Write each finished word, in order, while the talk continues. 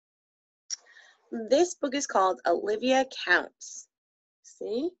This book is called Olivia Counts.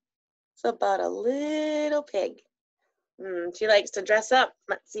 See? It's about a little pig. She likes to dress up.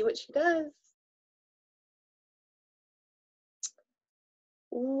 Let's see what she does.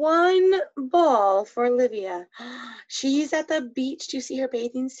 One ball for Olivia. She's at the beach. Do you see her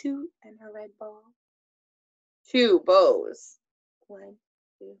bathing suit and her red ball? Two bows. One,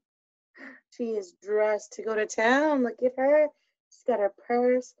 two. She is dressed to go to town. Look at her. She's got her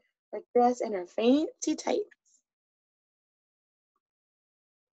purse, her dress, and her fancy tights.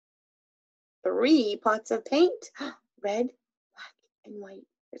 3 pots of paint. Red, black, and white.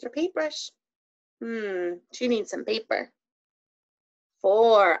 There's her paintbrush. She needs some paper.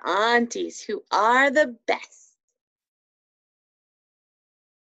 4 aunties who are the best.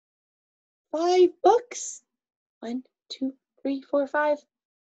 5 books. 1, 2, 3, 4, 5.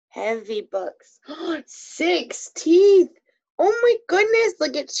 Heavy books. 6 teeth. Oh my goodness,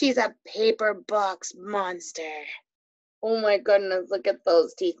 look at, she's a paper box monster. Oh my goodness, look at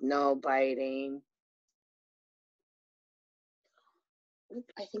those teeth. No biting. Oop,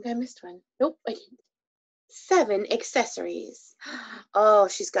 I think I missed one. Nope, I didn't. 7 accessories. Oh,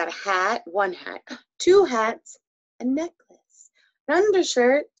 she's got a hat, 1 hat, 2 hats, a necklace, an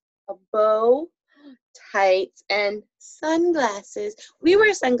undershirt, a bow, tights, and sunglasses. We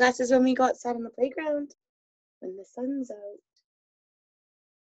wear sunglasses when we go outside on the playground when the sun's out.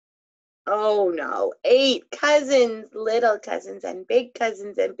 Oh no, 8 cousins, little cousins and big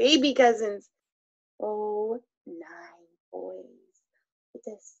cousins and baby cousins. Oh, 9 boys. With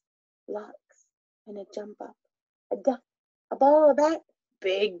this, locks and a jump up, a duck, a ball, a bat,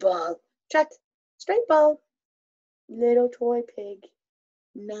 big ball, truck, straight ball, little toy pig.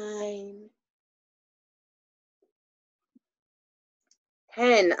 9.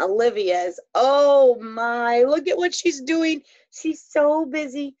 10 Olivia's. Oh my, look at what she's doing. She's so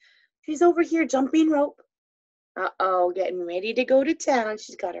busy. She's over here jumping rope. Uh-oh, getting ready to go to town.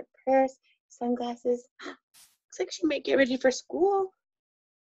 She's got her purse, sunglasses. Looks like she might get ready for school.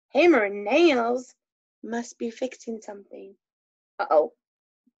 Hammer and nails. Must be fixing something. Uh-oh,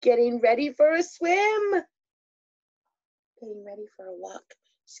 getting ready for a swim. Getting ready for a walk.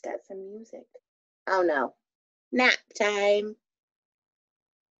 She's got some music. Oh no, nap time.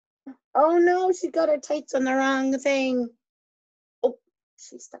 Oh no, she got her tights on the wrong thing. Oh,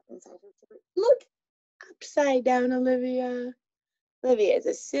 she stepped inside her shirt. Look, upside down, Olivia. Olivia is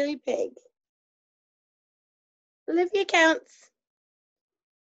a silly pig. Olivia Counts.